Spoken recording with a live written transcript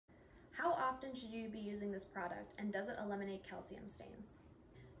often should you be using this product, and does it eliminate calcium stains?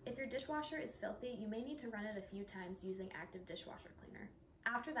 If your dishwasher is filthy, you may need to run it a few times using Active Dishwasher Cleaner.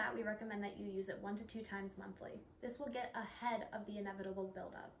 After that, we recommend that you use it 1 to 2 times monthly. This will get ahead of the inevitable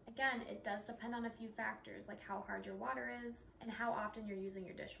buildup. Again, it does depend on a few factors like how hard your water is and how often you're using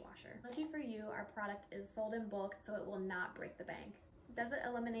your dishwasher. Lucky for you, our product is sold in bulk, so it will not break the bank. Does it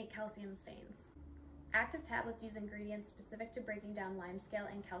eliminate calcium stains? Active tablets use ingredients specific to breaking down limescale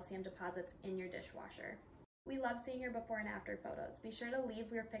and calcium deposits in your dishwasher. We love seeing your before and after photos. Be sure to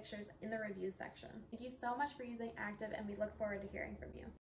leave your pictures in the reviews section. Thank you so much for using Active, and we look forward to hearing from you.